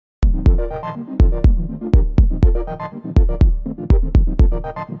Hello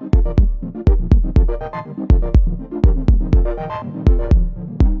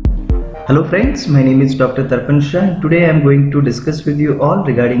friends, my name is Dr. Tarpansha and today I am going to discuss with you all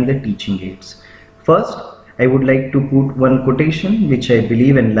regarding the teaching aids. First, I would like to put one quotation which I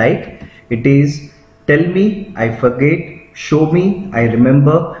believe and like. It is, tell me, I forget, show me, I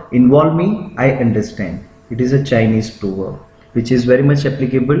remember, involve me, I understand. It is a Chinese proverb which is very much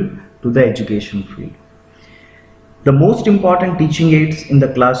applicable to the education field. The most important teaching aids in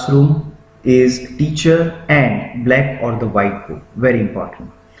the classroom is teacher and black or the whiteboard. Very important.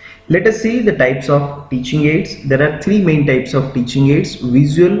 Let us see the types of teaching aids. There are three main types of teaching aids: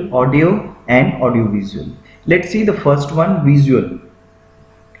 visual, audio and audiovisual. Let's see the first one, visual.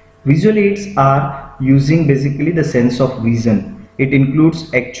 Visual aids are using basically the sense of vision. It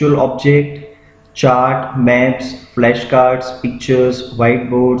includes actual object, chart, maps, flashcards, pictures,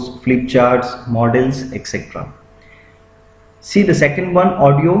 whiteboards, flip charts, models, etc. See the second one,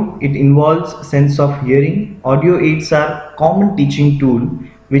 audio. It involves sense of hearing. Audio aids are common teaching tool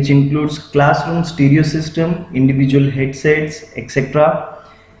which includes classroom stereo system, individual headsets, etc.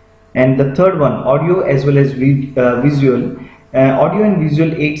 And the third one, audio as well as visual. Audio and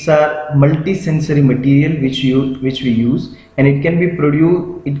visual aids are multi-sensory material which we use, and it can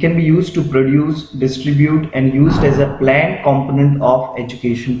be used to produce, distribute and used as a planned component of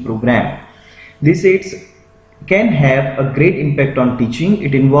education program. These aids can have a great impact on teaching.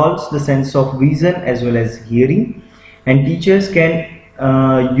 It involves the sense of vision as well as hearing, and teachers can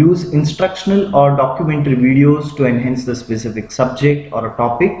use instructional or documentary videos to enhance the specific subject or a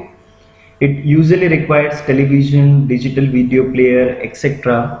topic. It usually requires television, digital video player,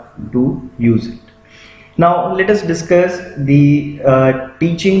 etc. to use it. Now let us discuss the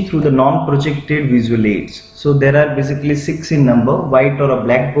teaching through the non-projected visual aids. So there are basically 6 in number: white or a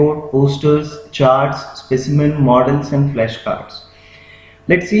blackboard, posters, charts, specimen, models and flashcards.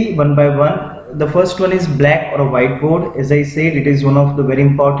 Let's see one by one. The first one is black or a whiteboard. As I said, it is one of the very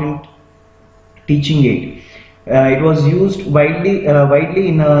important teaching aid. It was used widely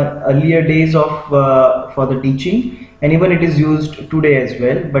in earlier days of for the teaching, and even it is used today as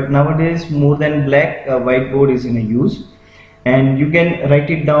well. But nowadays, more than black, whiteboard is in a use, and you can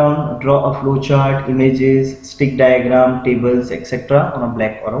write it down, draw a flow chart, images, stick diagram, tables, etc. on a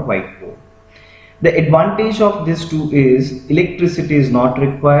black or a whiteboard. The advantage of this too is electricity is not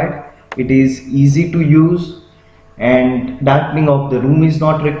required. It is easy to use, and darkening of the room is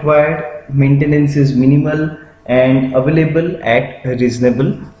not required. Maintenance is minimal and available at a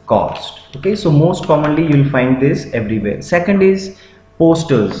reasonable cost. Okay, so most commonly you will find this everywhere. Second is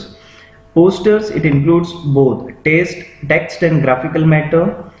posters. Posters, it includes both text and graphical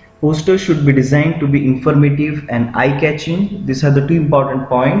matter. Posters should be designed to be informative and eye-catching. These are the two important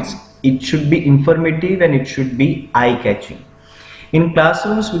points. It should be informative and it should be eye-catching. In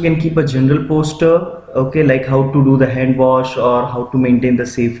classrooms, we can keep a general poster, okay, like how to do the hand wash or how to maintain the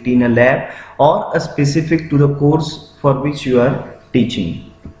safety in a lab, or a specific to the course for which you are teaching.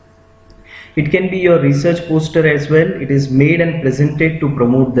 It can be your research poster as well. It is made and presented to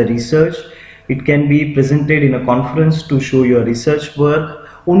promote the research. It can be presented in a conference to show your research work.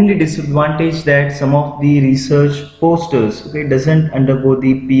 Only disadvantage that some of the research posters, okay, doesn't undergo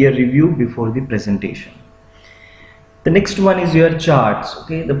the peer review before the presentation. The next one is your charts.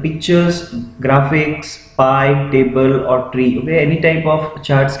 Okay, the pictures, graphics, pie, table or tree. Okay, any type of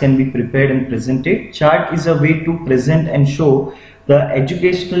charts can be prepared and presented. Chart is a way to present and show the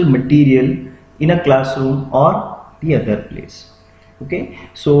educational material in a classroom or the other place. Okay,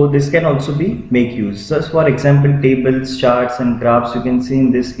 so this can also be make use. So for example, tables, charts and graphs you can see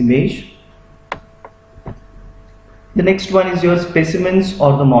in this image. The next one is your specimens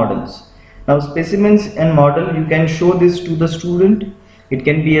or the models. Now specimens and model, you can show this to the student. It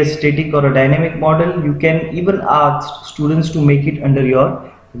can be a static or a dynamic model. You can even ask students to make it under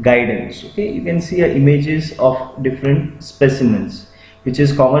your guidance. Okay, you can see images of different specimens which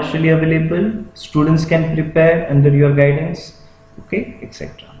is commercially available. Students can prepare under your guidance, okay,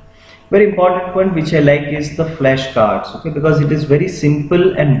 etc. Very important point which I like is the flashcards, okay, because it is very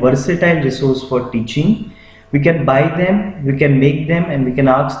simple and versatile resource for teaching. We can buy them, we can make them, and we can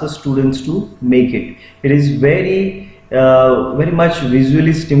ask the students to make it. It is very much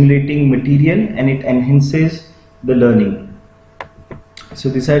visually stimulating material and it enhances the learning. So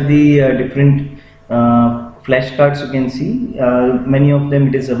these are the different flashcards you can see. Many of them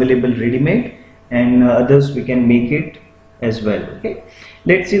it is available ready-made, and others we can make it as well. Okay,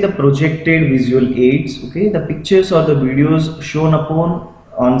 let's see the projected visual aids. Okay, the pictures or the videos shown upon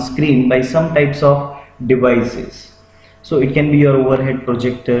on screen by some types of devices. So it can be your overhead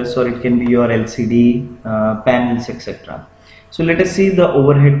projectors, or it can be your LCD panels, etc. So let us see the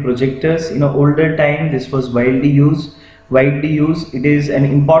overhead projectors. In an older time, this was widely used. It is an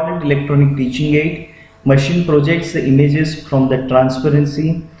important electronic teaching aid. Machine projects the images from the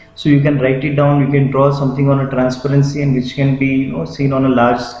transparency. So you can write it down, you can draw something on a transparency, and which can be seen on a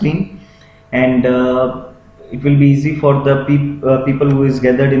large screen, and it will be easy for the people who is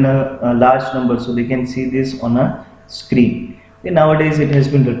gathered in a large number, so they can see this on a screen. Nowadays it has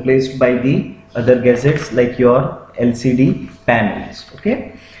been replaced by the other gadgets like your LCD panels.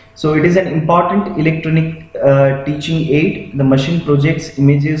 Okay, so it is an important electronic teaching aid. The machine projects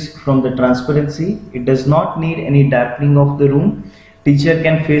images from the transparency. It does not need any darkening of the room. Teacher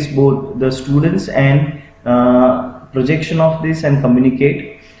can face both the students and projection of this and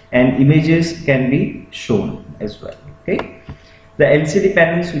communicate, and images can be shown as well. Okay, the LCD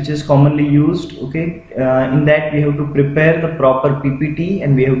panels, which is commonly used, okay, in that we have to prepare the proper PPT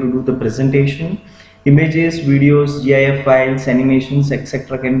and we have to do the presentation. Images, videos, GIF files, animations,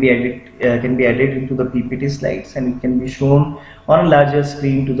 etc. can be added into the PPT slides, and it can be shown on a larger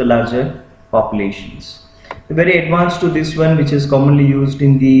screen to the larger populations. Very advanced to this one, which is commonly used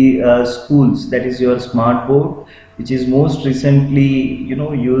in the schools, that is your smart board, which is most recently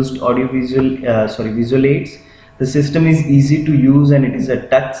used visual aids. The system is easy to use and it is a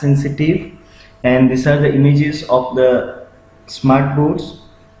touch sensitive, and these are the images of the smart boards.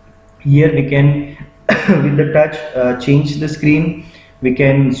 Here we can with the touch change the screen. We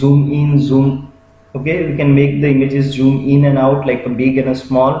can zoom in, zoom, okay, we can make the images zoom in and out like a big and a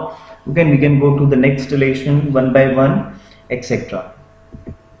small. We can go to the next relation one by one, etc.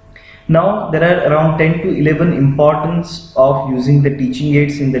 Now there are around 10 to 11 importance of using the teaching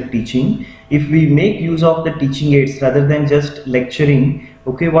aids in the teaching. If we make use of the teaching aids rather than just lecturing,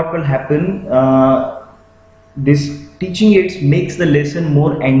 okay, what will happen? This teaching aids makes the lesson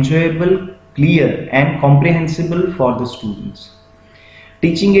more enjoyable, clear and comprehensible for the students.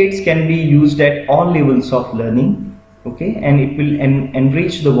 Teaching aids can be used at all levels of learning. Okay, and it will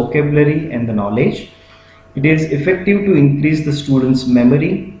enrich the vocabulary and the knowledge. It is effective to increase the students'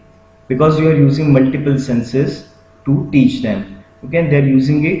 memory because you are using multiple senses to teach them. Okay, and they are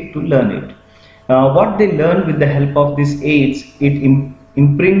using it to learn it. What they learn with the help of these aids, it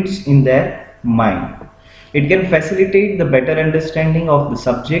imprints in their mind. It can facilitate the better understanding of the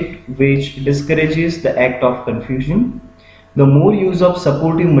subject, which discourages the act of confusion. The more use of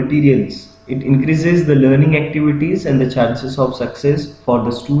supportive materials, it increases the learning activities and the chances of success for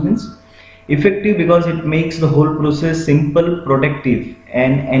the students. Effective because it makes the whole process simple, productive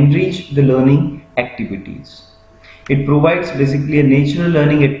and enrich the learning activities. It provides basically a natural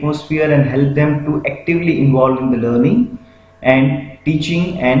learning atmosphere and help them to actively involve in the learning and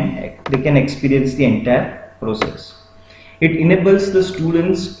teaching, and they can experience the entire process. It enables the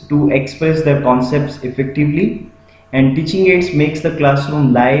students to express their concepts effectively. And teaching aids makes the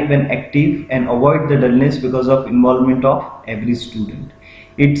classroom live and active and avoid the dullness because of involvement of every student.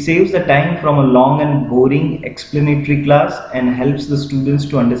 It saves the time from a long and boring explanatory class and helps the students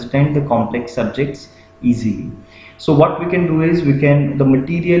to understand the complex subjects easily. So what we can do is, the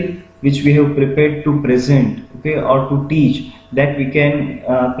material which we have prepared to present, okay, or to teach, that we can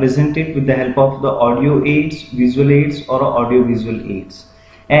present it with the help of the audio aids, visual aids or audio visual aids.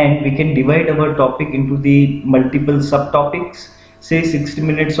 And we can divide our topic into the multiple subtopics. Say 60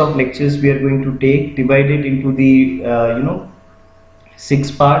 minutes of lectures we are going to take, divided into the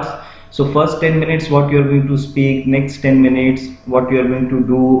 6 parts. So first 10 minutes what you are going to speak, next 10 minutes what you are going to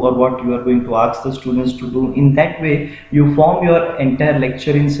do or what you are going to ask the students to do. In that way you form your entire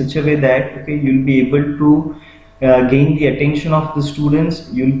lecture in such a way that, okay, you will be able to gain the attention of the students.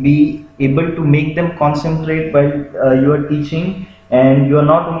 You will be able to make them concentrate while you are teaching. And you are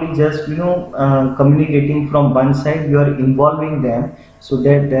not only just communicating from one side, you are involving them so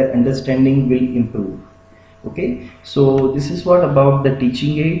that their understanding will improve. Okay, so this is what about the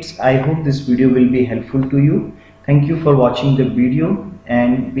teaching aids. I hope this video will be helpful to you. Thank you for watching the video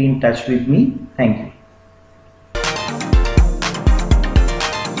and be in touch with me. Thank you.